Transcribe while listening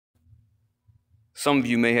Some of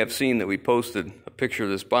you may have seen that we posted a picture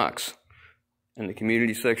of this box in the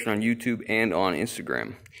community section on YouTube and on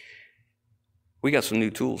Instagram. We got some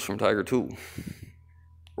new tools from Tiger Tool.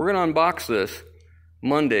 We're going to unbox this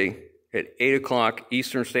Monday at 8 o'clock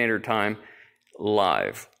Eastern Standard Time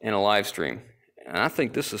live in a live stream. And I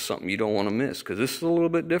think this is something you don't want to miss because this is a little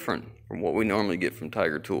bit different from what we normally get from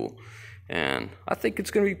Tiger Tool. And I think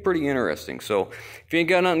it's going to be pretty interesting. So if you ain't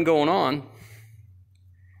got nothing going on,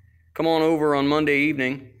 come on over on Monday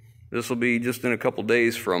evening. This will be just in a couple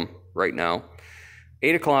days from right now.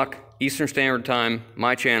 8 o'clock Eastern Standard Time,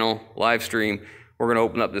 my channel, live stream. We're going to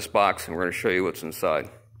open up this box and we're going to show you what's inside.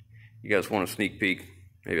 You guys want a sneak peek?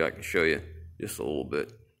 Maybe I can show you just a little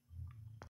bit.